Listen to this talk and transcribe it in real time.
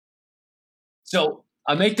So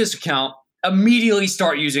I make this account, immediately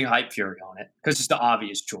start using Hype Fury on it because it's the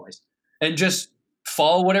obvious choice, and just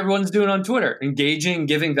follow what everyone's doing on Twitter, engaging,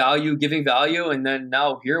 giving value. And then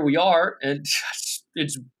now here we are, and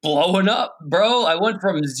it's blowing up, bro. I went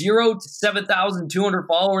from 0 to 7,200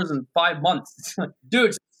 followers in 5 months. Dude,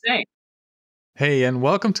 it's insane. Hey, and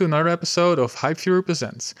welcome to another episode of Hype Fury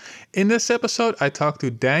Presents. In this episode, I talk to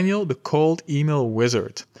Daniel, the cold email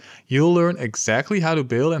wizard. You'll learn exactly how to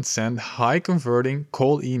build and send high-converting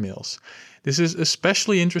cold emails. This is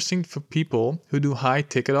especially interesting for people who do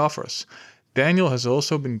high-ticket offers. Daniel has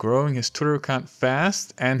also been growing his Twitter account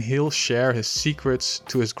fast, and he'll share his secrets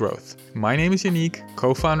to his growth. My name is Yannick,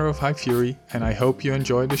 co-founder of Hype Fury, and I hope you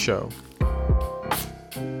enjoy the show.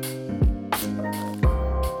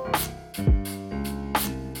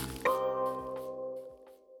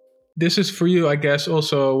 This is for you, I guess,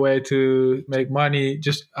 also a way to make money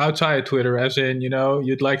just outside of Twitter, as in,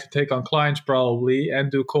 you'd like to take on clients probably and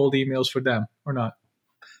do cold emails for them, or not?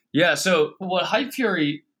 Yeah, so what Hype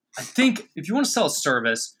Fury, I think if you want to sell a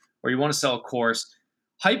service or you want to sell a course,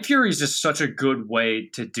 Hype Fury is just such a good way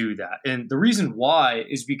to do that. And the reason why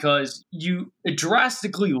is because it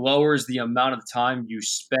drastically lowers the amount of time you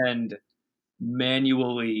spend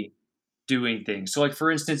manually doing things. So like, for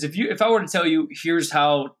instance, if I were to tell you, here's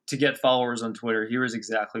how to get followers on Twitter, here is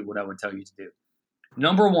exactly what I would tell you to do.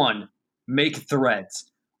 Number one, make threads,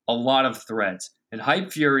 a lot of threads. And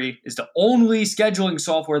Hype Fury is the only scheduling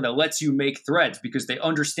software that lets you make threads because they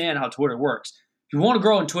understand how Twitter works. If you want to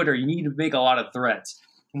grow on Twitter, you need to make a lot of threads.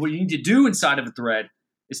 And what you need to do inside of a thread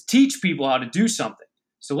is teach people how to do something.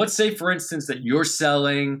 So let's say, for instance, that you're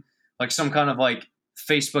selling like some kind of like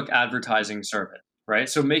Facebook advertising service, right?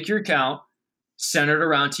 So make your account centered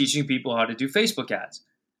around teaching people how to do Facebook ads.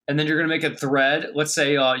 And then you're going to make a thread. Let's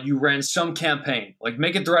say you ran some campaign, like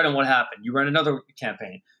make a thread on what happened. You ran another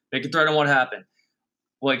campaign, make a thread on what happened.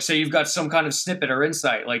 Like say you've got some kind of snippet or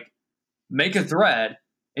insight, like make a thread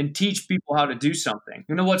and teach people how to do something.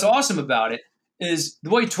 You know, what's awesome about it is the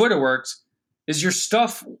way Twitter works is your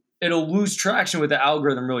stuff, it'll lose traction with the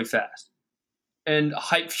algorithm really fast. And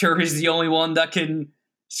Hype Fury is the only one that can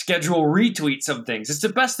schedule retweets of things. It's the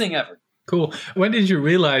best thing ever. Cool. When did you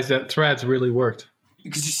realize that threads really worked?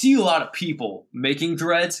 Because you see a lot of people making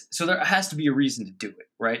threads, so there has to be a reason to do it,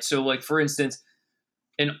 right? So like, for instance,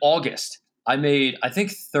 in August, I made, I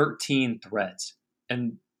think, 13 threads.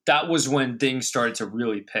 And that was when things started to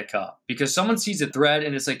really pick up. Because someone sees a thread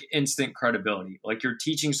and it's like instant credibility. Like you're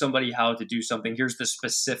teaching somebody how to do something. Here's the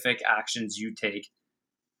specific actions you take.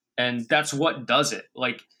 And that's what does it.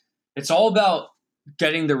 Like, it's all about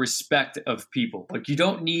getting the respect of people. Like you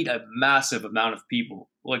don't need a massive amount of people.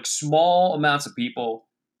 Like small amounts of people,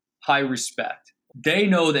 high respect. They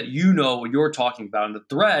know that you know what you're talking about. And the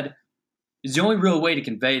thread is the only real way to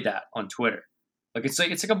convey that on Twitter. Like it's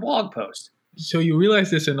like a blog post. So you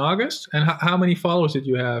realized this in August? And how many followers did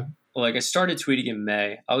you have? Like I started tweeting in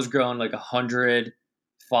May. I was growing like 100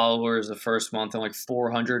 followers the first month and like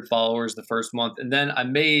 400 followers the first month. And then I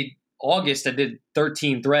did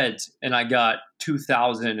 13 threads and I got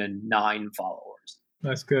 2,009 followers.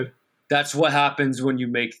 That's good. That's what happens when you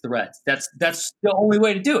make threads. That's the only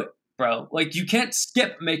way to do it, bro. Like you can't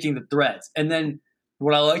skip making the threads. And then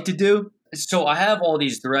what I like to do, so I have all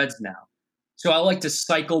these threads now. So I like to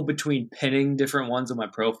cycle between pinning different ones on my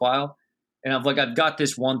profile. And I've got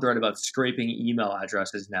this one thread about scraping email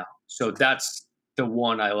addresses now. So that's the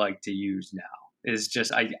one I like to use now. Is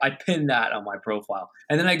just I pin that on my profile.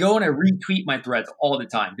 And then I go and I retweet my threads all the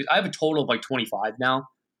time. I have a total of like 25 now.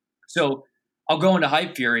 So I'll go into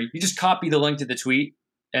Hype Fury. You just copy the link to the tweet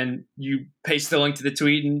and you paste the link to the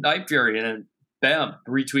tweet in Hype Fury and then bam,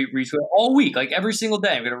 retweet all week. Like every single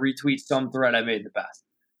day, I'm going to retweet some thread I made in the past.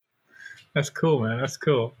 That's cool, man. That's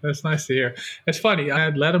cool. That's nice to hear. It's funny. I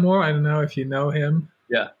had Lattimore. I don't know if you know him.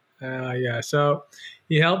 Yeah. So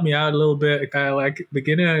he helped me out a little bit. Like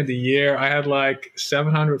beginning of the year, I had like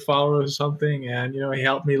 700 followers or something. And, he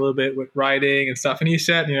helped me a little bit with writing and stuff. And he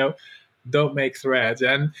said, don't make threads.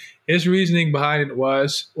 And his reasoning behind it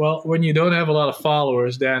was, well, when you don't have a lot of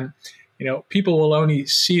followers, then, people will only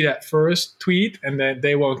see that first tweet and then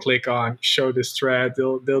they won't click on show this thread.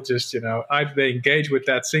 They'll just, either they engage with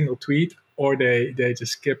that single tweet or they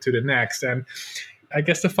just skip to the next. And I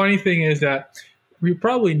guess the funny thing is that you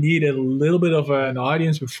probably need a little bit of an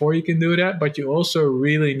audience before you can do that, but you also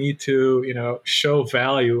really need to, show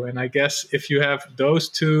value. And I guess if you have those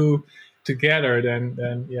two together,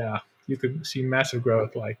 then yeah, you could see massive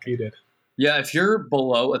growth like you did. Yeah, if you're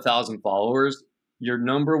below 1,000 followers, your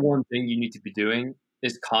number one thing you need to be doing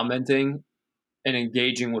is commenting and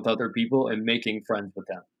engaging with other people and making friends with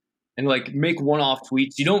them. and like make one-off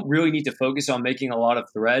tweets. You don't really need to focus on making a lot of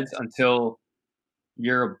threads until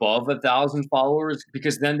you're above 1,000 followers,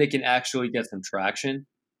 because then they can actually get some traction,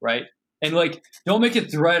 right? And like, don't make a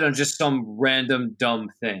thread on just some random dumb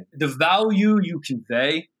thing. The value you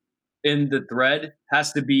convey in the thread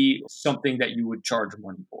has to be something that you would charge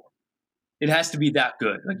money for. It has to be that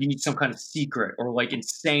good. Like, you need some kind of secret or like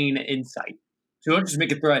insane insight. So don't just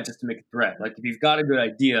make a thread just to make a thread. Like, if you've got a good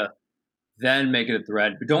idea, then make it a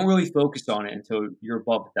thread, but don't really focus on it until you're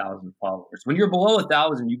above 1,000 followers. When you're below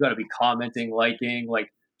 1,000, you got to be commenting, liking,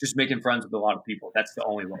 like just making friends with a lot of people. That's the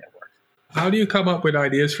only way it works. How do you come up with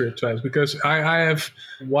ideas for your threads? Because I have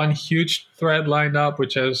one huge thread lined up,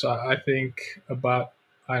 which has, I think, about,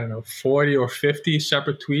 I don't know, 40 or 50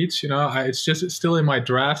 separate tweets. It's still in my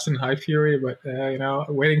drafts in HypeFury, but,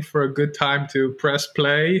 waiting for a good time to press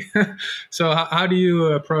play. So how do you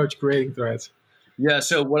approach creating threads? Yeah,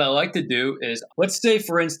 so what I like to do is, let's say,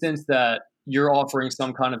 for instance, that you're offering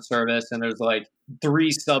some kind of service and there's like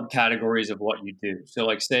 3 subcategories of what you do. So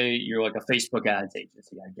like, say you're like a Facebook ads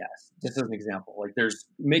agency, I guess, just as an example. Like, there's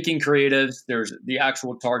making creatives, there's the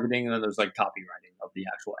actual targeting, and then there's like copywriting of the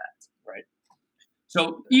actual ads, right?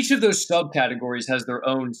 So each of those subcategories has their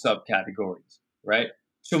own subcategories, right?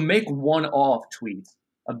 So make one-off tweets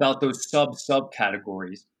about those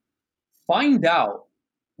subcategories. Find out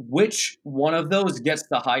which one of those gets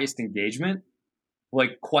the highest engagement,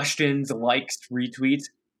 like questions, likes, retweets,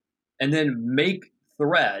 and then make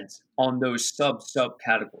threads on those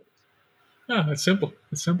subcategories. Oh, it's simple.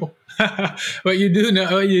 It's simple. But you do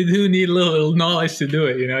need a little knowledge to do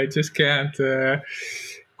it. You just can't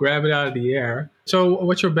grab it out of the air. So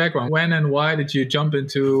what's your background? When and why did you jump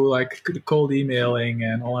into like cold emailing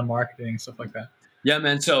and online marketing and stuff like that? Yeah,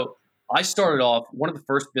 man. So I started off, one of the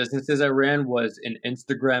first businesses I ran was an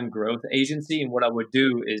Instagram growth agency. And what I would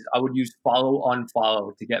do is I would use follow,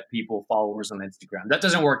 unfollow to get people followers on Instagram. That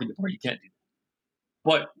doesn't work anymore. You can't do that.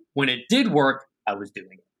 But when it did work, I was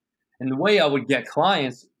doing it. And the way I would get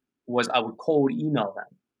clients was I would cold email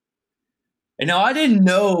them. And now I didn't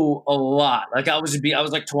know a lot. Like, I was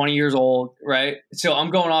like 20 years old, right? So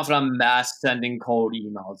I'm going off and I'm mass sending cold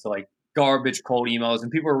emails, like garbage cold emails.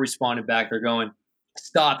 And people are responding back. They're going,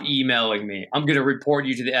 stop emailing me. I'm going to report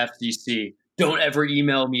you to the FCC. Don't ever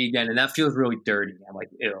email me again. And that feels really dirty. I'm like,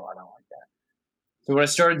 ew, I don't like that. So what I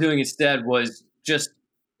started doing instead was just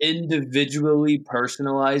individually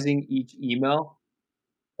personalizing each email.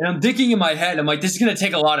 And I'm thinking in my head, I'm like, this is going to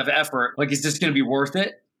take a lot of effort. Like, is this going to be worth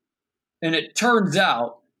it? And it turns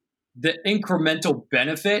out the incremental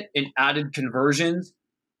benefit in added conversions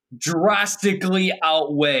drastically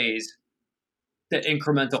outweighs the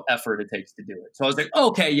incremental effort it takes to do it. So I was like,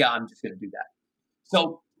 okay, yeah, I'm just going to do that.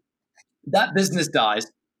 So that business dies.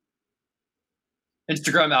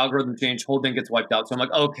 Instagram algorithm change, whole thing gets wiped out. So I'm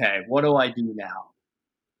like, okay, what do I do now?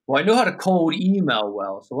 Well, I know how to cold email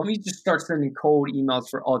well. So let me just start sending cold emails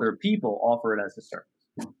for other people, offer it as a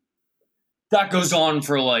service. That goes on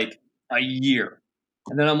for like a year.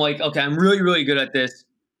 And then I'm like, okay, I'm really, really good at this.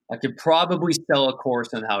 I could probably sell a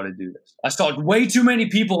course on how to do this. I saw way too many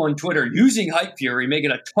people on Twitter using HypeFury,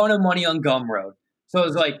 making a ton of money on Gumroad. So I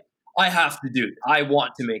was like, I have to do it. I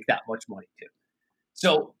want to make that much money too.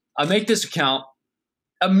 So I make this account,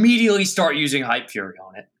 immediately start using HypeFury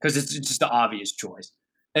on it because it's just the obvious choice.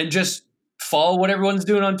 And just follow what everyone's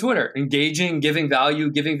doing on Twitter, engaging, giving value.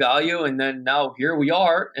 And then now here we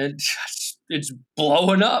are, and it's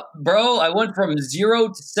blowing up, bro. I went from 0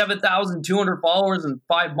 to 7,200 followers in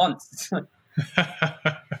 5 months.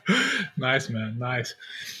 Nice, man. Nice.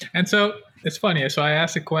 And so it's funny. So I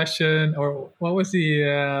asked a question, or what was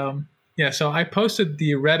the, so I posted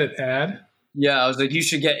the Reddit ad. Yeah, I was like, you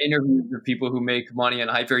should get interviews with people who make money on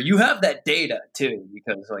HypeFury. You have that data too,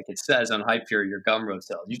 because like it says on HypeFury, your Gumroad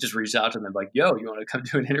sales. You just reach out to them like, yo, you want to come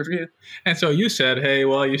do an interview? And so you said, hey,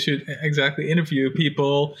 well, you should exactly interview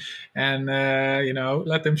people and,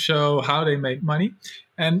 let them show how they make money.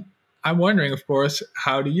 And I'm wondering, of course,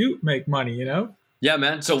 how do you make money, Yeah,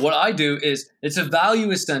 man. So what I do is it's a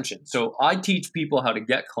value ascension. So I teach people how to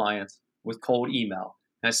get clients with cold email.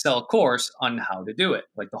 And I sell a course on how to do it,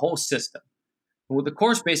 like the whole system. And what the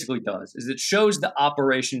course basically does is it shows the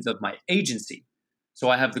operations of my agency. So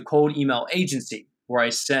I have the cold email agency where I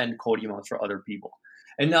send cold emails for other people.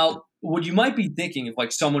 And now what you might be thinking, if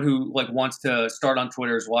like someone who like wants to start on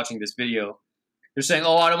Twitter is watching this video, they're saying,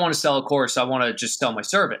 oh, I don't want to sell a course. I want to just sell my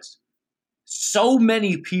service. So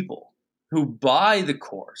many people who buy the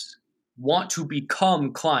course want to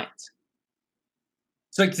become clients.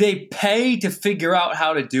 It's like they pay to figure out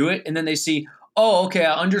how to do it. And then they see, oh, okay,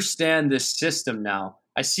 I understand this system now.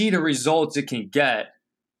 I see the results it can get.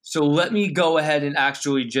 So let me go ahead and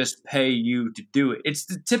actually just pay you to do it. It's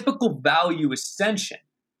the typical value ascension.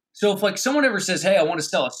 So if like someone ever says, hey, I want to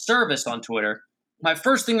sell a service on Twitter, my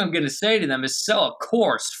first thing I'm going to say to them is sell a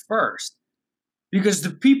course first. Because the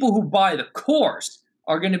people who buy the course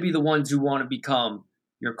are going to be the ones who want to become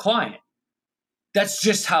your client. That's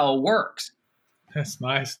just how it works. That's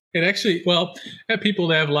nice. It actually, well, have people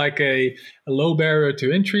that have like a low barrier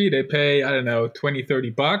to entry. They pay, I don't know, 20,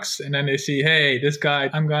 $30. And then they see, hey, this guy,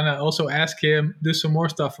 I'm going to also ask him, do some more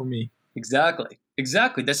stuff for me. Exactly.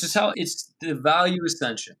 That's just how it's the value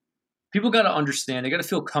ascension. People got to understand, they got to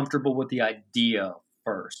feel comfortable with the idea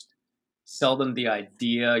first. Sell them the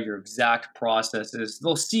idea, your exact processes.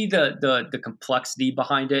 They'll see the complexity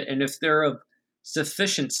behind it. And if they're of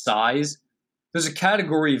sufficient size, there's a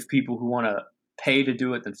category of people who want to pay to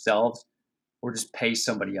do it themselves or just pay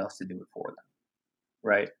somebody else to do it for them,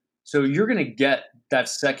 right? So you're going to get that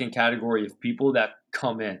second category of people that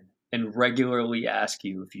come in and regularly ask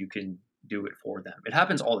you if you can do it for them. It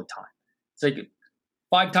happens all the time. It's like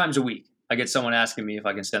 5 times a week, I get someone asking me if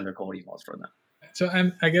I can send their cold emails for them. So,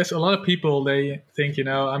 and I guess a lot of people, they think,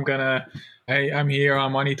 I'm here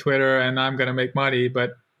on Money Twitter and I'm going to make money,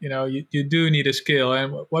 but you do need a skill.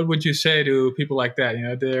 And what would you say to people like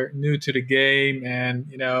that? They're new to the game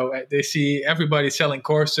and, they see everybody selling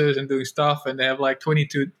courses and doing stuff and they have like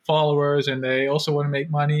 22 followers and they also want to make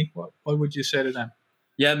money. What would you say to them?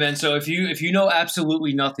 Yeah, man. So if you know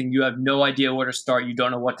absolutely nothing, you have no idea where to start, you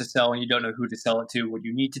don't know what to sell, and you don't know who to sell it to, what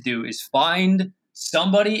you need to do is find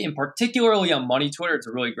somebody, and particularly on Money Twitter, it's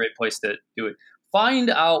a really great place to do it. Find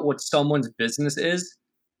out what someone's business is,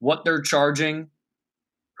 what they're charging,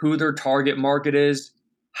 who their target market is,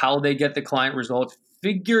 how they get the client results.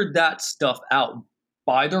 Figure that stuff out.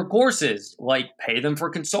 Buy their courses, like pay them for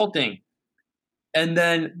consulting, and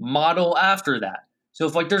then model after that. So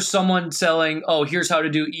if like there's someone selling, oh, here's how to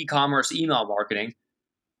do e-commerce email marketing,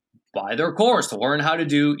 buy their course to learn how to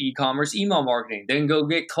do e-commerce email marketing, then go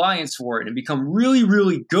get clients for it and become really,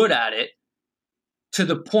 really good at it to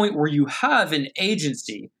the point where you have an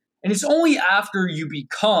agency. And it's only after you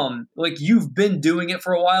become, like you've been doing it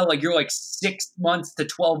for a while, like you're like 6 months to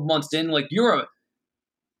 12 months in, like you're a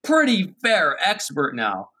pretty fair expert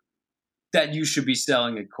now, that you should be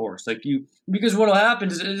selling a course. Because what'll happen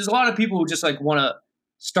is there's a lot of people who just like want to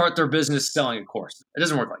start their business selling a course. It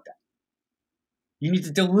doesn't work like that. You need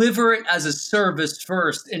to deliver it as a service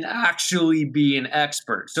first and actually be an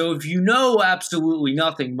expert. So if you know absolutely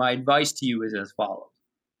nothing, my advice to you is as follows.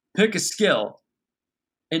 Pick a skill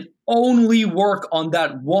and only work on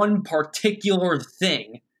that one particular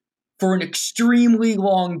thing for an extremely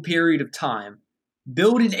long period of time.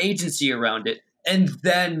 Build an agency around it and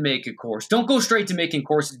then make a course. Don't go straight to making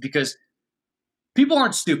courses because people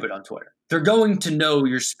aren't stupid on Twitter. They're going to know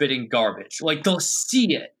you're spitting garbage. Like they'll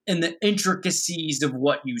see it in the intricacies of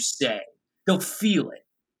what you say. They'll feel it.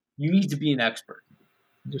 You need to be an expert.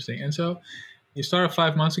 Interesting. And so you started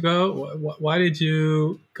 5 months ago. Why did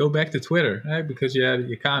you go back to Twitter? Right? Because you had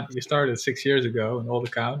your account. You started 6 years ago, an old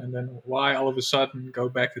account, and then why all of a sudden go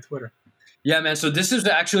back to Twitter? Yeah, man. So this is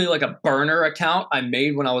actually like a burner account I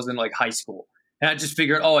made when I was in like high school. And I just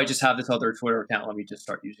figured, I just have this other Twitter account. Let me just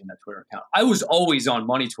start using that Twitter account. I was always on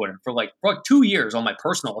Money Twitter for like 2 years on my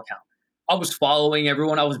personal account. I was following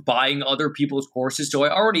everyone. I was buying other people's courses. So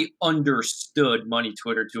I already understood Money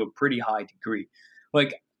Twitter to a pretty high degree.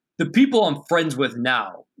 Like the people I'm friends with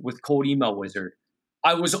now with Cold Email Wizard,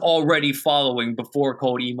 I was already following before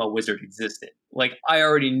Cold Email Wizard existed. Like I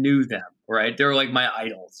already knew them, right? They're like my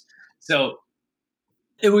idols. So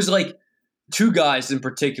it was like 2 guys in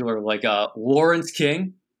particular, like Lawrence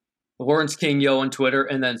King Yo on Twitter,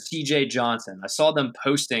 and then CJ Johnson. I saw them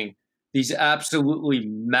posting these absolutely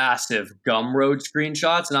massive Gumroad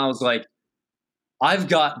screenshots, and I was like, I've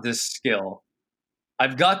got this skill.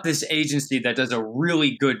 I've got this agency that does a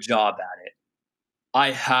really good job at it.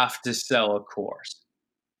 I have to sell a course.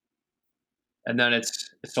 And then it's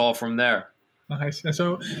all from there. Nice. And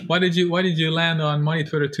so why did you land on Money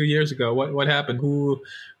Twitter 2 years ago? What happened? Who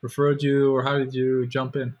referred you, or how did you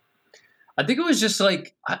jump in? I think it was just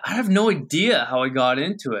like, I have no idea how I got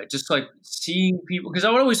into it. Just like seeing people, because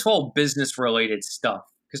I would always follow business related stuff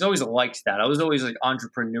because I always liked that. I was always like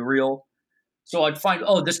entrepreneurial. So I'd find,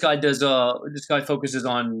 this guy focuses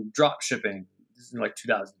on drop shipping. This is in like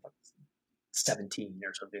 2017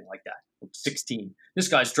 or something like that. 16. This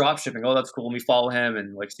guy's drop shipping. Oh, that's cool. Let me follow him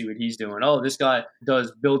and like see what he's doing. Oh, this guy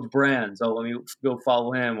builds brands. Oh, let me go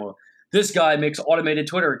follow him. Or this guy makes automated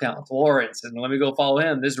Twitter accounts, Lawrence, and let me go follow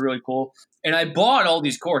him. This is really cool. And I bought all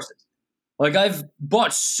these courses. Like I've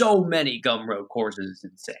bought so many Gumroad courses. It's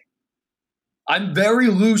insane. I'm very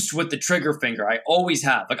loose with the trigger finger. I always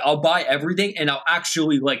have. Like I'll buy everything and I'll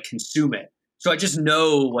actually like consume it. So I just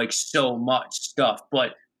know like so much stuff,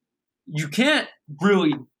 but you can't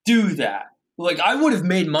really do that. Like I would have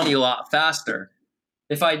made money a lot faster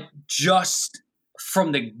if I just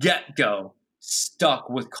from the get-go stuck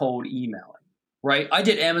with cold emailing, right? I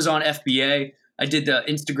did Amazon FBA. I did the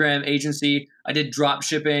Instagram agency. I did drop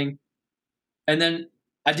shipping. And then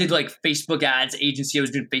I did like Facebook ads agency. I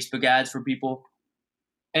was doing Facebook ads for people.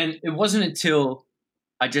 And it wasn't until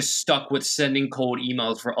I just stuck with sending cold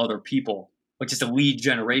emails for other people, which is a lead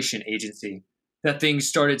generation agency, that things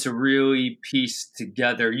started to really piece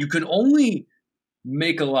together. You can only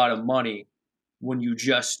make a lot of money when you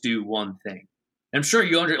just do one thing. And I'm sure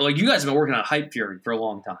you guys have been working on Hype Fury for a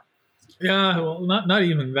long time. Yeah, well, not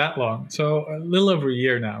even that long. So a little over a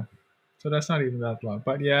year now. So that's not even that long.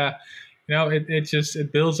 But yeah,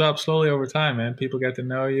 it builds up slowly over time, man. People get to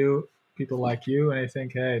know you, people like you, and they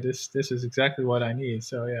think, hey, this is exactly what I need.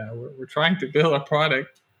 So yeah, we're trying to build a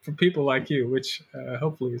product for people like you, which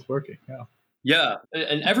hopefully is working. Yeah. Yeah,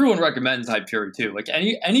 and everyone recommends Hype Fury too. Like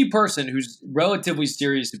any person who's relatively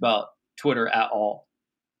serious about Twitter at all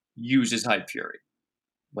uses Hype Fury.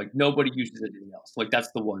 Like nobody uses anything else. Like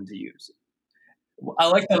that's the one to use. I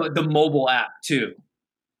like the mobile app too.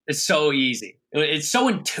 It's so easy. It's so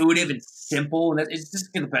intuitive and simple, and it's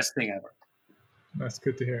just the best thing ever. That's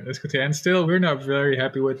good to hear. And still, we're not very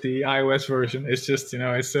happy with the iOS version. It's just,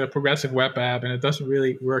 it's a progressive web app, and it doesn't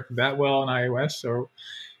really work that well on iOS. So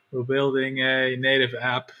we're building a native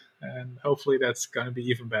app, and hopefully that's going to be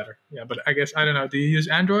even better. Yeah, but I guess, I don't know, do you use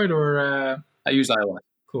Android or? I use iOS.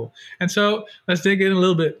 Cool. And so let's dig in a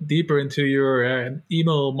little bit deeper into your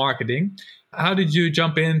email marketing. How did you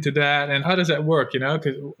jump into that, and how does that work?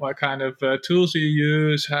 Because what kind of tools do you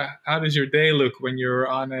use? How does your day look when you're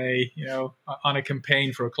on a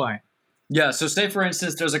campaign for a client? Yeah. So say for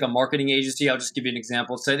instance, there's like a marketing agency. I'll just give you an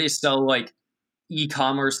example. Say they sell like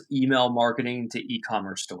e-commerce email marketing to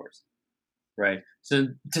e-commerce stores, right? So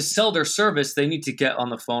to sell their service, they need to get on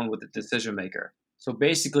the phone with the decision maker. So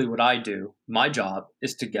basically what I do, my job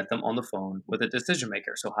is to get them on the phone with a decision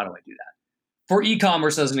maker. So how do I do that? For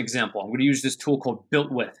e-commerce, as an example, I'm going to use this tool called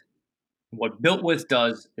BuiltWith. What BuiltWith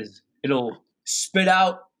does is it'll spit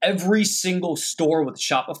out every single store with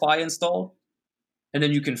Shopify installed, and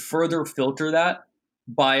then you can further filter that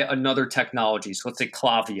by another technology. So let's say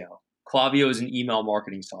Klaviyo. Klaviyo is an email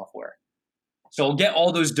marketing software. So I'll get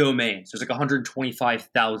all those domains. There's like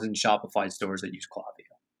 125,000 Shopify stores that use Klaviyo.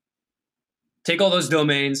 Take all those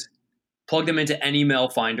domains, plug them into any email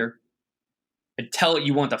finder, and tell it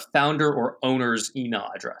you want the founder or owner's email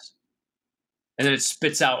address. And then it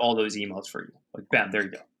spits out all those emails for you. Like, bam, there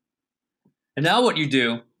you go. And now what you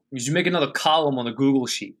do is you make another column on the Google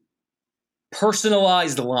Sheet.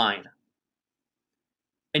 Personalized line.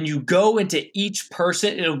 And you go into each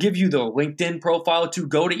person. It'll give you the LinkedIn profile too.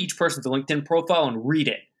 Go to each person's LinkedIn profile and read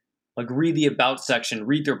it. Like read the about section,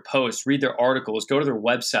 read their posts, read their articles, go to their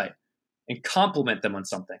website and compliment them on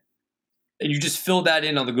something. And you just fill that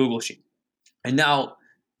in on the Google Sheet. And now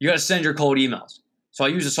you got to send your cold emails. So I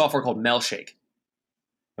use a software called Mailshake.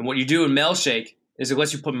 And what you do in Mailshake is it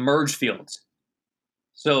lets you put merge fields.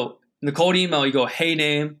 So in the cold email, you go, hey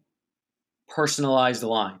name, personalize the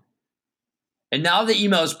line. And now the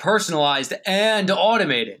email is personalized and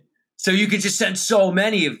automated. So you can just send so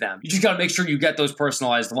many of them. You just got to make sure you get those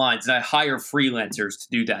personalized lines. And I hire freelancers to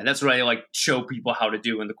do that. That's what I like show people how to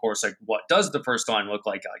do in the course. Like, what does the first line look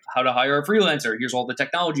like? Like how to hire a freelancer. Here's all the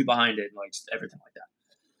technology behind it, and like everything like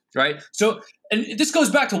that. Right? So, and this goes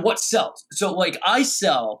back to what sells. So like I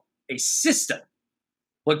sell a system.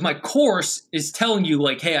 Like my course is telling you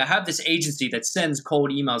like, hey, I have this agency that sends cold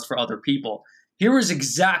emails for other people. Here is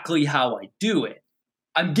exactly how I do it.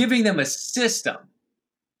 I'm giving them a system.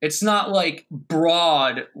 It's not like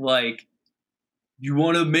broad, like you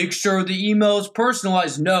want to make sure the email is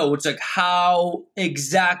personalized. No, it's like how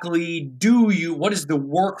exactly what is the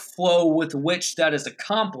workflow with which that is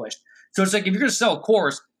accomplished? So it's like if you're going to sell a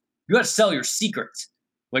course, you got to sell your secrets.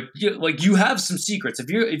 Like you have some secrets. If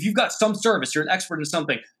you've got some service, you're an expert in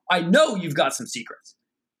something. I know you've got some secrets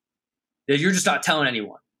that you're just not telling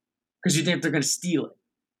anyone because you think they're going to steal it.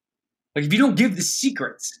 Like if you don't give the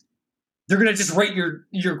secrets, they're going to just rate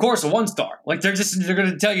your course a 1-star. Like they're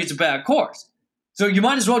going to tell you it's a bad course. So you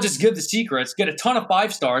might as well just give the secrets, get a ton of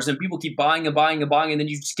 5 stars, and people keep buying and buying and buying, and then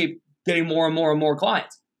you just keep getting more and more and more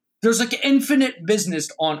clients. There's like infinite business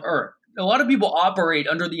on earth. A lot of people operate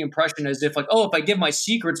under the impression as if like, oh, if I give my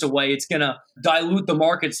secrets away, it's going to dilute the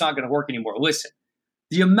market. It's not going to work anymore. Listen,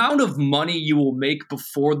 the amount of money you will make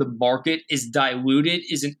before the market is diluted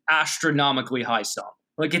is an astronomically high sum.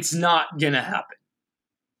 Like, it's not going to happen.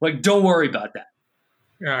 Like, don't worry about that.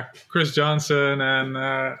 Yeah, Chris Johnson and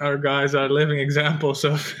our guys are living examples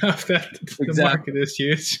of that. Exactly. The market is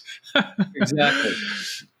huge. Exactly.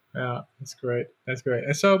 Yeah, that's great. That's great.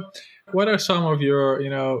 And so, what are some of your,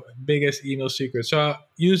 biggest email secrets? So,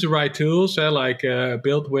 use the right tools, like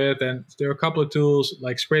Built With, and there are a couple of tools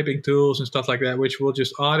like scraping tools and stuff like that, which will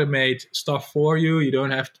just automate stuff for you. You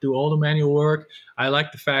don't have to do all the manual work. I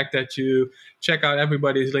like the fact that you check out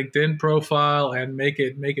everybody's LinkedIn profile and make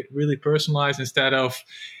it really personalized instead of,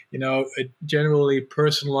 a generally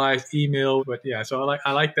personalized email. But yeah, so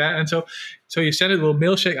I like that. And so you send it with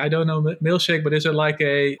Mailshake. I don't know Mailshake, but is it like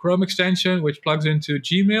a Chrome extension which plugs into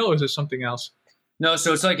Gmail, or is it something else? No,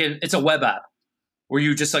 so it's like it's a web app where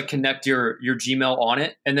you just like connect your Gmail on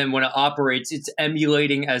it, and then when it operates, it's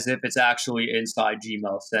emulating as if it's actually inside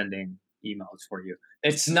Gmail sending emails for you.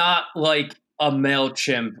 It's not like a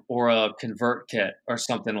MailChimp or a ConvertKit or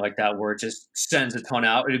something like that where it just sends a ton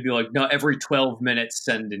out. It'd be like, no, every 12 minutes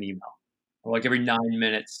send an email, or like every 9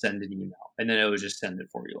 minutes send an email, and then it would just send it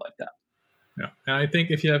for you like that. Yeah, and I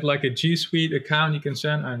think if you have like a G Suite account, you can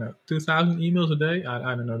send 2,000 emails a day.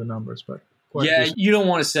 I don't know the numbers, but yeah, you don't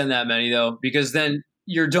want to send that many though, because then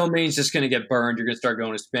your domain's just going to get burned. You're going to start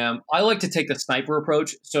going to spam. I like to take the sniper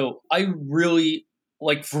approach. So I really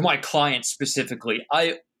like, for my clients specifically,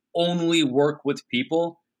 I only work with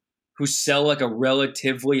people who sell like a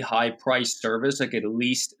relatively high price service, like at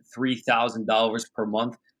least $3,000 per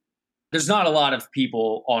month. There's not a lot of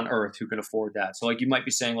people on earth who can afford that. So like, you might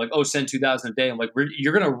be saying like, oh, send 2,000 a day. I'm like,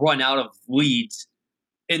 you're going to run out of leads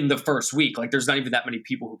in the first week. Like, there's not even that many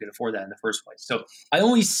people who can afford that in the first place. So I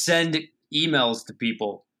only send emails to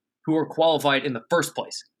people who are qualified in the first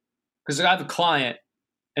place. Because I have a client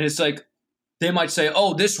and it's like, they might say,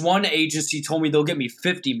 oh, this one agency told me they'll get me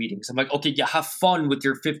 50 meetings. I'm like, okay, yeah, have fun with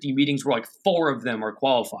your 50 meetings where like 4 of them are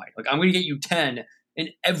qualified. Like, I'm going to get you 10,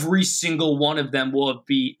 and every single one of them will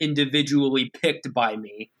be individually picked by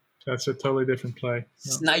me. That's a totally different play.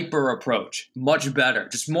 Sniper approach, much better,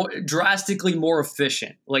 just more drastically more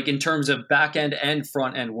efficient, like in terms of back end and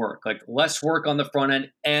front end work, like less work on the front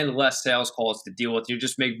end and less sales calls to deal with. You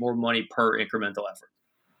just make more money per incremental effort.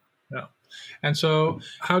 Yeah. And so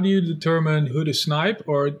how do you determine who to snipe,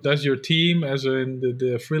 or does your team, as in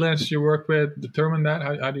the freelancers you work with, determine that?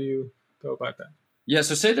 How do you go about that? Yeah.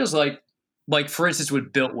 So say there's like for instance,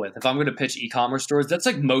 with Built With, if I'm going to pitch e-commerce stores, that's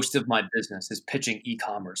like most of my business is pitching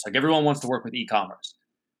e-commerce. Like, everyone wants to work with e-commerce.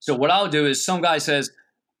 So what I'll do is, some guy says,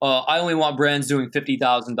 I only want brands doing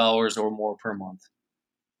 $50,000 or more per month.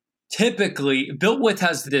 Typically, Built With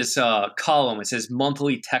has this column. It says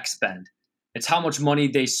monthly tech spend. It's how much money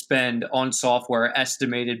they spend on software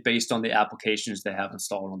estimated based on the applications they have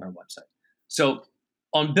installed on their website. So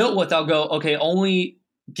on Built With, I'll go, okay, only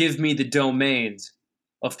give me the domains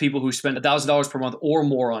of people who spend $1,000 per month or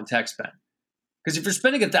more on tech spend. Because if you're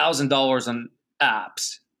spending $1,000 on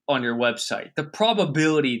apps on your website, the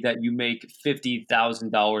probability that you make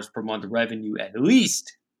 $50,000 per month revenue at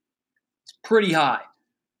least is pretty high.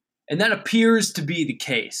 And that appears to be the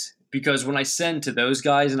case. Because when I send to those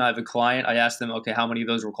guys and I have a client, I ask them, okay, how many of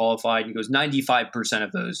those were qualified? And he goes, 95%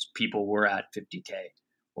 of those people were at 50K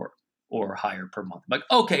or higher per month. I'm like,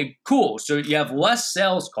 okay, cool. So you have less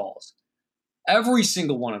sales calls. Every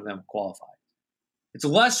single one of them qualified. It's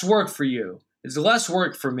less work for you. It's less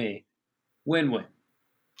work for me. Win-win.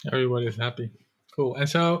 Everybody's happy. Cool. And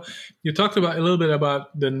so you talked about a little bit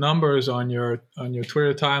about the numbers on your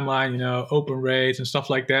Twitter timeline, open rates and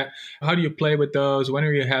stuff like that. How do you play with those? When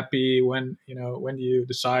are you happy? When do you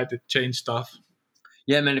decide to change stuff?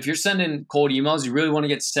 Yeah, man, if you're sending cold emails, you really want to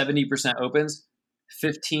get 70% opens,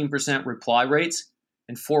 15% reply rates,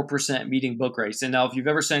 and 4% meeting book rates. And now, if you've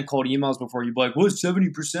ever sent cold emails before, you'd be like, what's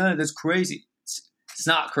 70%? That's crazy. It's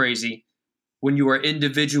not crazy when you are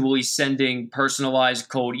individually sending personalized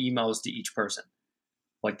cold emails to each person.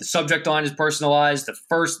 Like, the subject line is personalized.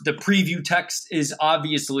 The preview text is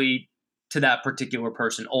obviously to that particular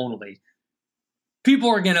person only. People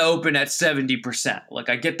are going to open at 70%. Like,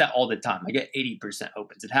 I get that all the time. I get 80%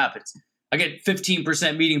 opens. It happens. I get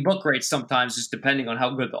 15% meeting book rates sometimes, just depending on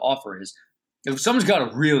how good the offer is. If someone's got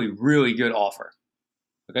a really, really good offer.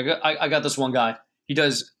 Like, I got this one guy. He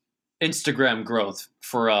does Instagram growth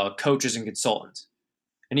for coaches and consultants.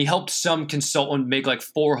 And he helped some consultant make like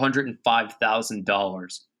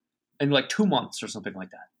 $405,000 in like 2 months or something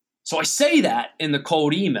like that. So I say that in the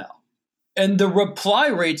cold email. And the reply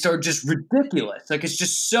rates are just ridiculous. Like, it's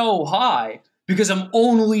just so high because I'm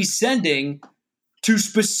only sending to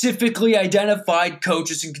specifically identified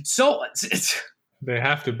coaches and consultants. They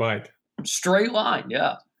have to bite. Straight line,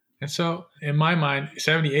 yeah. And so in my mind,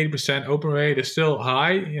 70, 80% open rate is still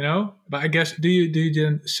high, but I guess do you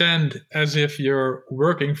then send as if you're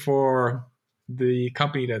working for the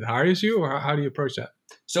company that hires you, or how do you approach that?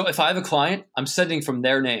 So if I have a client, I'm sending from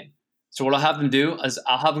their name. So what I'll have them do is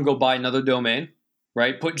I'll have them go buy another domain,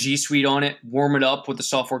 right? Put G Suite on it, warm it up with the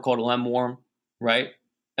software called Lemwarm, right?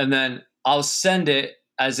 And then I'll send it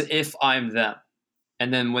as if I'm them.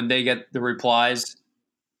 And then when they get the replies,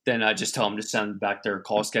 then I just tell them to send back their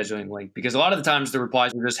call scheduling link. Because a lot of the times the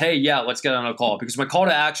replies are just, hey, yeah, let's get on a call. Because my call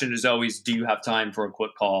to action is always, do you have time for a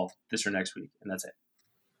quick call this or next week? And that's it.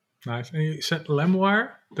 Nice. And you said Lemwire.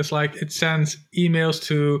 That's like it sends emails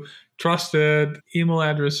to trusted email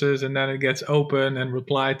addresses, and then it gets open and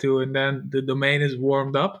replied to, and then the domain is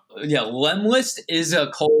warmed up. Yeah, Lemlist is a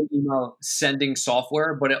cold email sending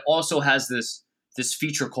software, but it also has this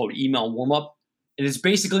feature called Email Warmup. And it's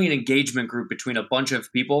basically an engagement group between a bunch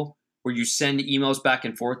of people where you send emails back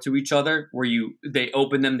and forth to each other, where they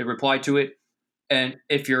open them to reply to it. And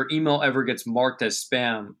if your email ever gets marked as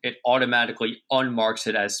spam, it automatically unmarks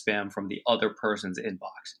it as spam from the other person's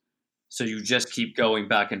inbox. So you just keep going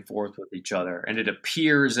back and forth with each other. And it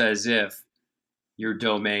appears as if your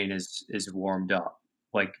domain is warmed up,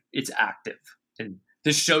 like it's active. And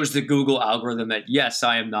this shows the Google algorithm that, yes,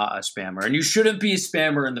 I am not a spammer. And you shouldn't be a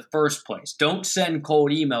spammer in the first place. Don't send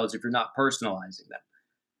cold emails if you're not personalizing them.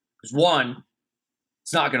 Because one,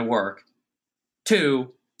 it's not going to work.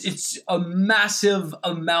 Two, it's a massive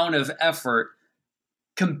amount of effort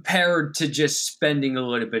compared to just spending a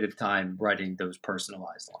little bit of time writing those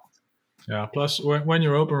personalized lines. Yeah. Plus, when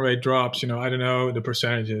your open rate drops, I don't know the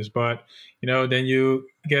percentages, but then you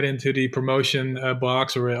get into the promotion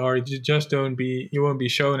box, or you just you won't be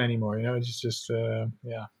shown anymore. It's just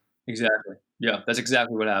yeah. Exactly. Yeah, that's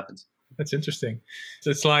exactly what happens. That's interesting.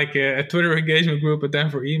 So it's like a Twitter engagement group, but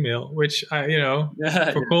then for email, which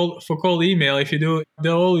for cold email, if you do,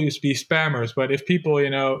 there'll always be spammers. But if people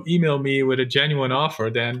email me with a genuine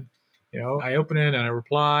offer, then I open it and I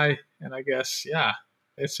reply, and I guess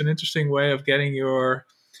it's an interesting way of getting your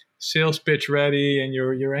sales pitch ready and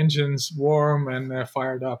your engines warm and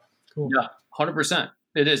fired up. Cool. Yeah, 100%.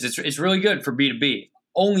 It is. It's really good for B2B.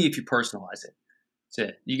 Only if you personalize it. That's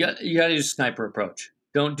it. You got to use a sniper approach.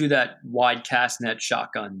 Don't do that wide cast net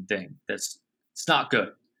shotgun thing. It's not good.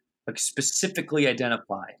 Like specifically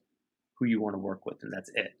identify who you want to work with, and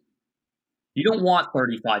that's it. You don't want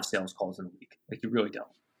 35 sales calls in a week. Like you really don't.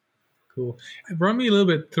 Cool. Run me a little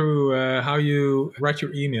bit through how you write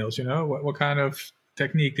your emails. What kind of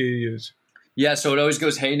technique do you use? Yeah, so it always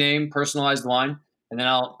goes, hey name, personalized line, and then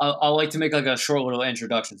I'll like to make like a short little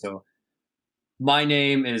introduction. So my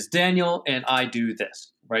name is Daniel, and I do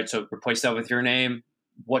this, right? So replace that with your name.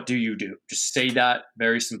 What do you do? Just say that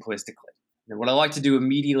very simplistically. And what I like to do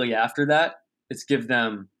immediately after that is give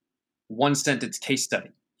them one sentence case study.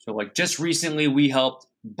 So like just recently we helped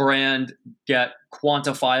brand get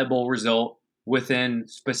quantifiable result within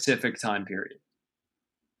specific time period,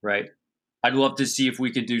 right? I'd love to see if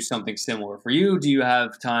we could do something similar for you. Do you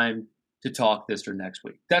have time to talk this or next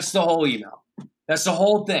week? That's the whole email. That's the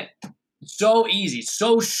whole thing. So easy,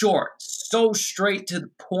 so short, so straight to the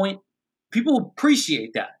point. People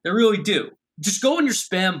appreciate that. They really do. Just go in your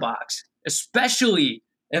spam box, especially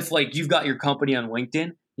if like you've got your company on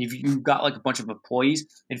LinkedIn, if you've got like a bunch of employees.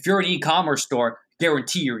 And if you're an e-commerce store,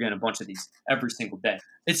 guarantee you're getting a bunch of these every single day.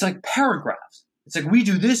 It's like paragraphs. It's like we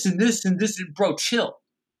do this and this and this. Bro, chill.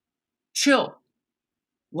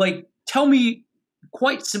 Like tell me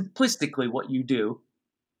quite simplistically what you do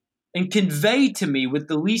and convey to me with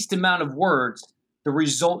the least amount of words the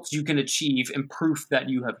results you can achieve and proof that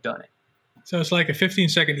you have done it. So it's like a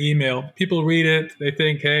 15-second email. People read it. They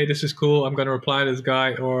think, hey, this is cool. I'm going to reply to this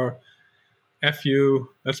guy, or F you.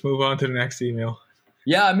 Let's move on to the next email.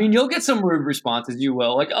 Yeah, I mean, you'll get some rude responses. You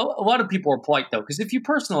will. Like a lot of people are polite, though, because if you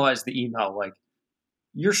personalize the email, like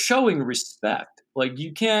you're showing respect. Like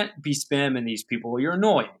you can't be spamming these people. You're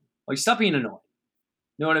annoying. Like stop being annoying.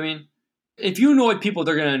 You know what I mean? If you annoy people,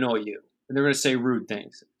 they're going to annoy you. And they're going to say rude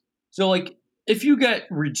things. So like if you get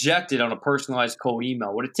rejected on a personalized cold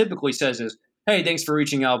email, what it typically says is, hey, thanks for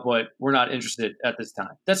reaching out, but we're not interested at this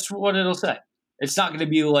time. That's what it'll say. It's not going to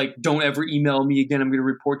be like, don't ever email me again. I'm going to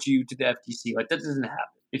report you to the FTC. Like that doesn't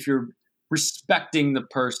happen if you're respecting the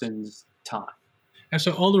person's time. And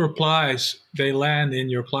so all the replies, they land in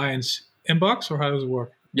your client's inbox, or how does it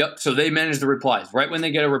work? Yep. So they manage the replies. Right when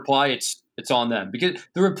they get a reply, it's on them. Because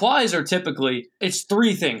the replies are typically, it's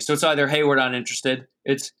three things. So it's either, hey, we're not interested.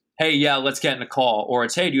 It's, hey, yeah, let's get in a call. Or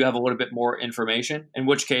it's, hey, do you have a little bit more information? In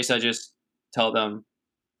which case I just tell them,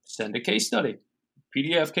 send a case study.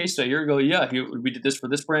 PDF case study. Here we go. Yeah, we did this for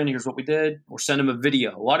this brand. Here's what we did. Or send them a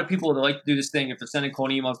video. A lot of people that like to do this thing, if they're sending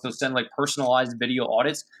cold emails, they'll send like personalized video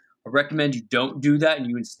audits. I recommend you don't do that and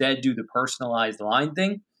you instead do the personalized line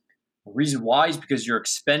thing. The reason why is because you're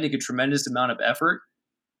expending a tremendous amount of effort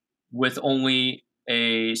with only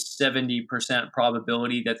a 70%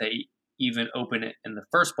 probability that they even open it in the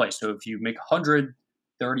first place. So if you make 100,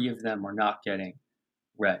 30 of them are not getting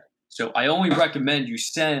read. So I only recommend you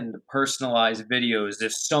send personalized videos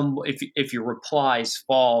if your replies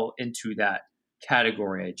fall into that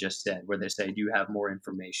category I just said, where they say, do you have more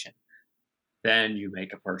information? Then you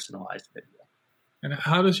make a personalized video. And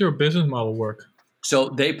how does your business model work? So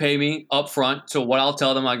they pay me up front. So what I'll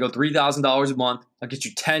tell them, I go $3,000 a month. I'll get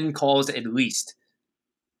you 10 calls at least.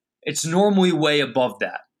 It's normally way above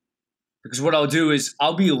that. Because what I'll do is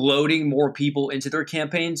I'll be loading more people into their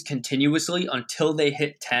campaigns continuously until they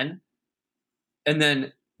hit 10. And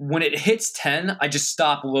then when it hits 10, I just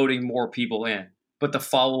stop loading more people in. But the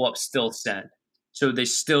follow-up still send. So they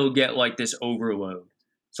still get like this overload.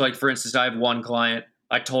 So like for instance, I have one client.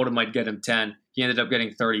 I told him I'd get him 10. He ended up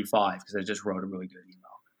getting 35 because I just wrote a really good email.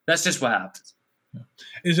 That's just what happens.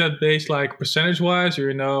 Is that based like percentage-wise,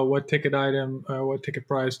 or what ticket item, what ticket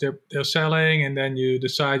price they're selling, and then you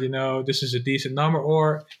decide, this is a decent number,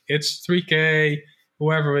 or it's 3K,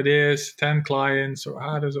 whoever it is, 10 clients, or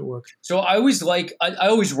how does it work? So I always I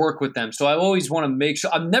always work with them. So I always want to make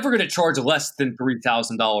sure I'm never going to charge less than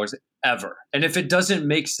 $3,000 ever. And if it doesn't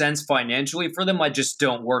make sense financially for them, I just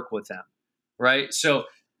don't work with them. Right. So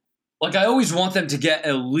like I always want them to get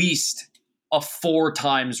at least a 4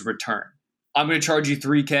 times return. I'm going to charge you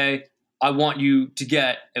 $3K. I want you to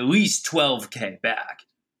get at least $12K back,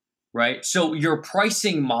 right? So your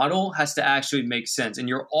pricing model has to actually make sense and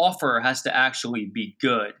your offer has to actually be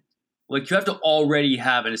good. Like you have to already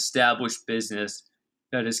have an established business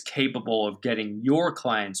that is capable of getting your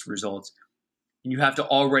clients results. And you have to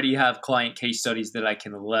already have client case studies that I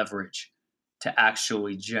can leverage to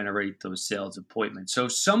actually generate those sales appointments. So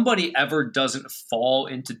if somebody ever doesn't fall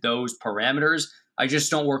into those parameters, I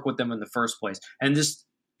just don't work with them in the first place. And this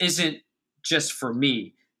isn't just for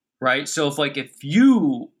me, right? So if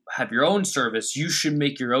you have your own service, you should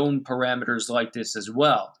make your own parameters like this as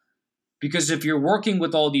well. Because if you're working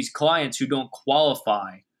with all these clients who don't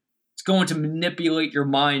qualify, it's going to manipulate your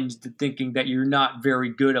mind to thinking that you're not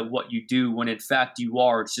very good at what you do when in fact you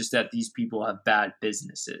are. It's just that these people have bad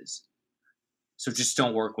businesses. So just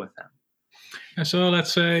don't work with them. And so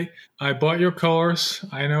let's say I bought your course.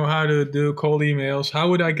 I know how to do cold emails. How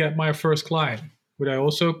would I get my first client? Would I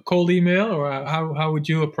also cold email, or how would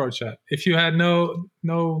you approach that? If you had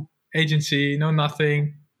no agency, no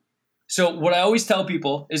nothing. So what I always tell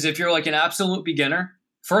people is if you're like an absolute beginner,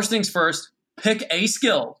 first things first, pick a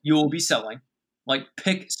skill you will be selling. Like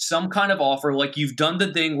pick some kind of offer. Like you've done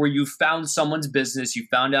the thing where you found someone's business, you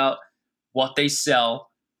found out what they sell,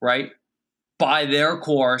 right? Buy their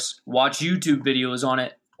course, watch YouTube videos on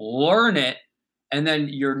it, learn it, and then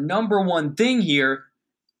your number one thing here,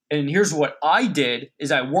 and here's what I did,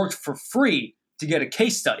 is I worked for free to get a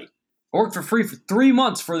case study. I worked for free for 3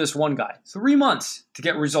 months for this one guy. 3 months to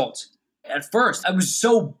get results. At first, I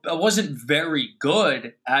wasn't very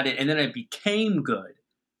good at it, and then I became good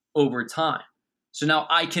over time. So now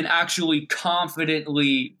I can actually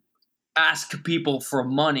confidently ask people for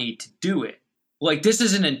money to do it. Like this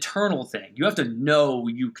is an internal thing. You have to know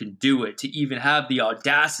you can do it to even have the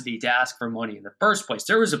audacity to ask for money in the first place.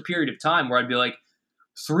 There was a period of time where I'd be like,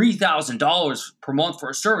 $3,000 per month for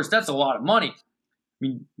a service, that's a lot of money. I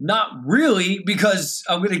mean, not really, because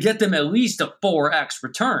I'm going to get them at least a 4x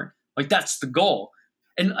return. Like that's the goal.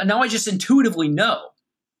 And now I just intuitively know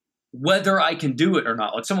whether I can do it or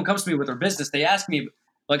not. Like someone comes to me with their business, they ask me,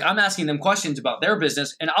 like I'm asking them questions about their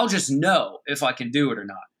business, and I'll just know if I can do it or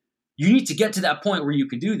not. You need to get to that point where you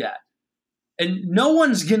can do that. And no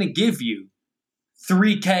one's going to give you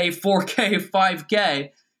 3K, 4K, 5K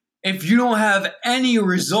if you don't have any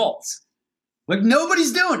results. Like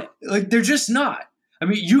nobody's doing it. Like they're just not. I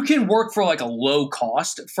mean, you can work for like a low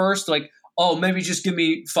cost at first. Like, oh, maybe just give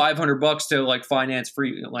me $500 to like finance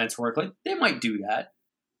freelance work. Like they might do that.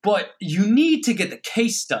 But you need to get the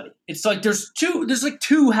case study. It's like there's like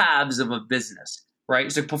two halves of a business, right?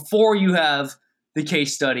 It's like before you have the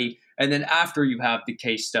case study, and then after you have the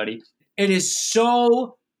case study. It is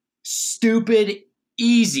so stupid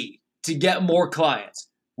easy to get more clients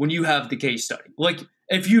when you have the case study. Like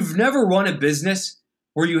if you've never run a business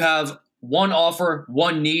where you have one offer,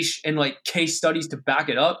 one niche, and like case studies to back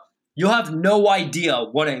it up, you'll have no idea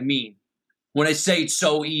what I mean when I say it's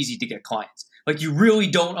so easy to get clients. Like you really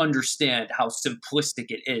don't understand how simplistic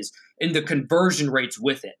it is and the conversion rates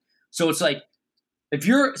with it. So it's like If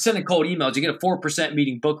you're sending cold emails, you get a 4%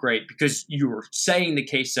 meeting book rate because you were saying the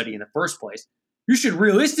case study in the first place. You should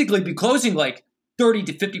realistically be closing like 30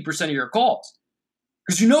 to 50% of your calls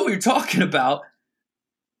because you know what you're talking about.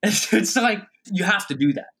 It's like you have to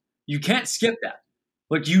do that. You can't skip that.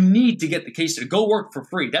 Like you need to get the case study. Go work for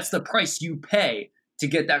free. That's the price you pay to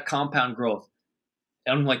get that compound growth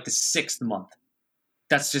on like the 6th month.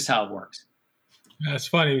 That's just how it works. That's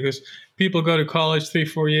funny because people go to college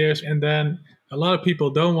 3-4 years and then a lot of people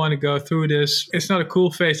don't want to go through this. It's not a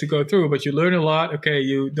cool phase to go through, but you learn a lot. Okay,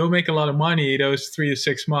 you don't make a lot of money those 3 to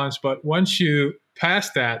 6 months, but once you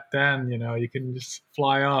pass that, then you can just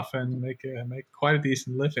fly off and make quite a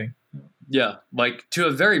decent living. Yeah, like to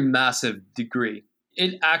a very massive degree.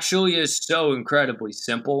 It actually is so incredibly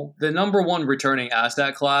simple. The number one returning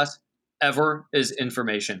asset class ever is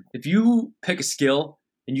information. If you pick a skill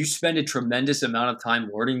and you spend a tremendous amount of time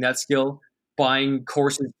learning that skill, buying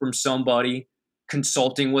courses from somebody,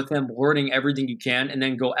 consulting with them, learning everything you can, and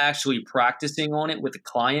then go actually practicing on it with a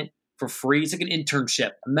client for free. It's like an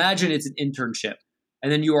internship. Imagine it's an internship.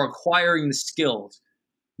 And then you are acquiring the skills.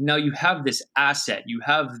 Now you have this asset. You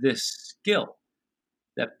have this skill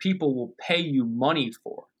that people will pay you money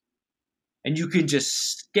for. And you can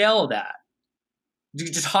just scale that. You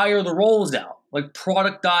can just hire the roles out, like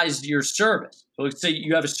productize your service. So let's say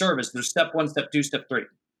you have a service. There's step 1, step 2, step 3.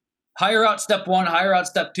 Hire out step 1, hire out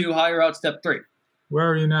step 2, hire out step 3. Where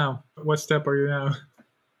are you now? What step are you now?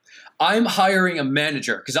 I'm hiring a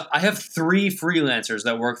manager because I have 3 freelancers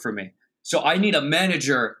that work for me. So I need a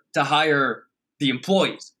manager to hire the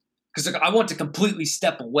employees because I want to completely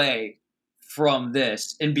step away from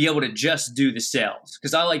this and be able to just do the sales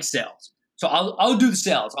because I like sales. So I'll do the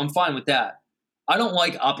sales. I'm fine with that. I don't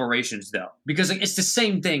like operations though because it's the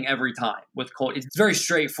same thing every time with cold. It's very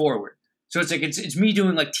straightforward. So it's like it's me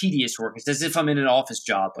doing like tedious work. It's as if I'm in an office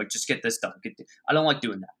job. Like just get this done. I don't like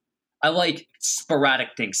doing that. I like sporadic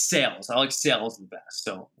things. Sales. I like sales the best.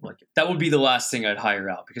 So like that would be the last thing I'd hire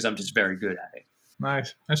out because I'm just very good at it.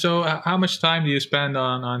 Nice. And so how much time do you spend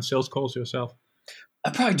on sales calls yourself? I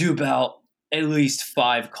probably do about at least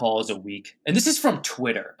 5 calls a week. And this is from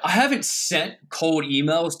Twitter. I haven't sent cold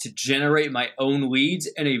emails to generate my own leads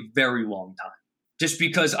in a very long time. Just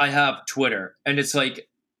because I have Twitter. And it's like,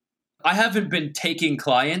 I haven't been taking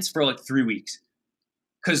clients for like 3 weeks.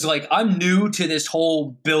 Because like I'm new to this whole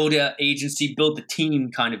build a agency, build the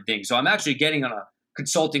team kind of thing. So I'm actually getting on a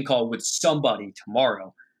consulting call with somebody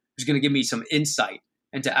tomorrow who's going to give me some insight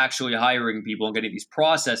into actually hiring people and getting these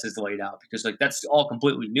processes laid out because like that's all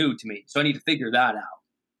completely new to me. So I need to figure that out,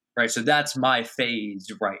 right? So that's my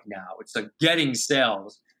phase right now. It's like getting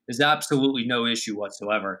sales is absolutely no issue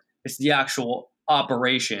whatsoever. It's the actual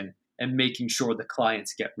operation and making sure the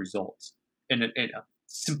clients get results in a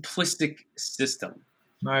simplistic system.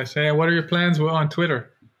 Nice. Hey, what are your plans on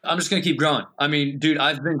Twitter? I'm just going to keep growing. I mean, dude,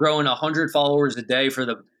 I've been growing 100 followers a day for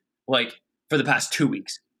the past 2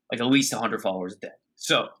 weeks, like at least 100 followers a day.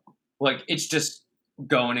 So, like, it's just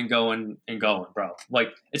going and going and going, bro. Like,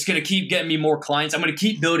 it's going to keep getting me more clients. I'm going to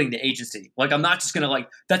keep building the agency. Like, I'm not just going to, like,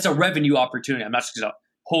 that's a revenue opportunity. I'm not just going to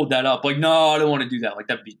hold that up. Like, no, I don't want to do that. Like,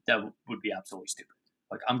 that would be absolutely stupid.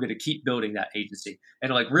 Like, I'm going to keep building that agency.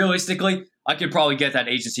 And, like, realistically, I could probably get that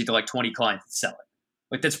agency to, like, 20 clients and sell it.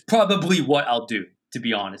 Like, that's probably what I'll do, to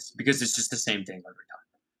be honest, because it's just the same thing every time.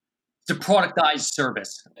 It's a productized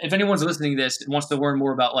service. If anyone's listening to this and wants to learn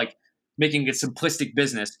more about, like, making a simplistic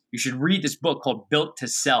business, you should read this book called Built to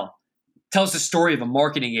Sell. It tells the story of a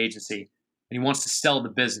marketing agency, and he wants to sell the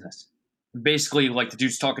business. And basically, like, the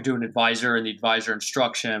dude's talking to an advisor, and the advisor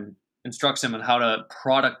instructs him on how to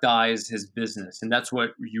productize his business. And that's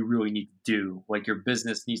what you really need to do. Like, your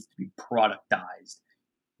business needs to be productized.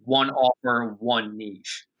 One offer, one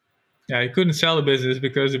niche. Yeah, he couldn't sell the business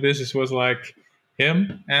because the business was like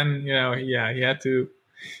him. And, he had to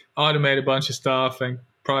automate a bunch of stuff and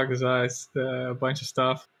productize a bunch of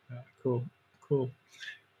stuff. Cool.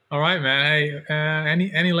 All right, man.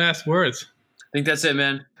 Hey, any last words? I think that's it,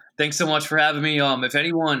 man. Thanks so much for having me. If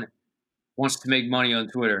anyone wants to make money on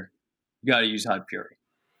Twitter, you got to use Hypefury.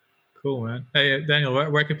 Cool, man. Hey, Daniel,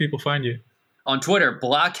 where can people find you? On Twitter,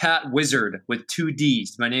 Black Hat Wizard with 2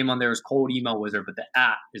 Ds. My name on there is Cold Email Wizard, but the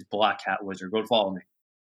 @ is Black Hat Wizard. Go follow me.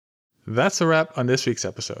 That's a wrap on this week's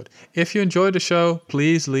episode. If you enjoyed the show,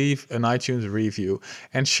 please leave an iTunes review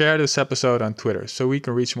and share this episode on Twitter so we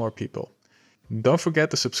can reach more people. Don't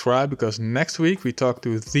forget to subscribe because next week we talk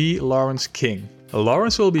to the Lawrence King.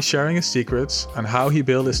 Lawrence will be sharing his secrets on how he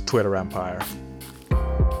built his Twitter empire.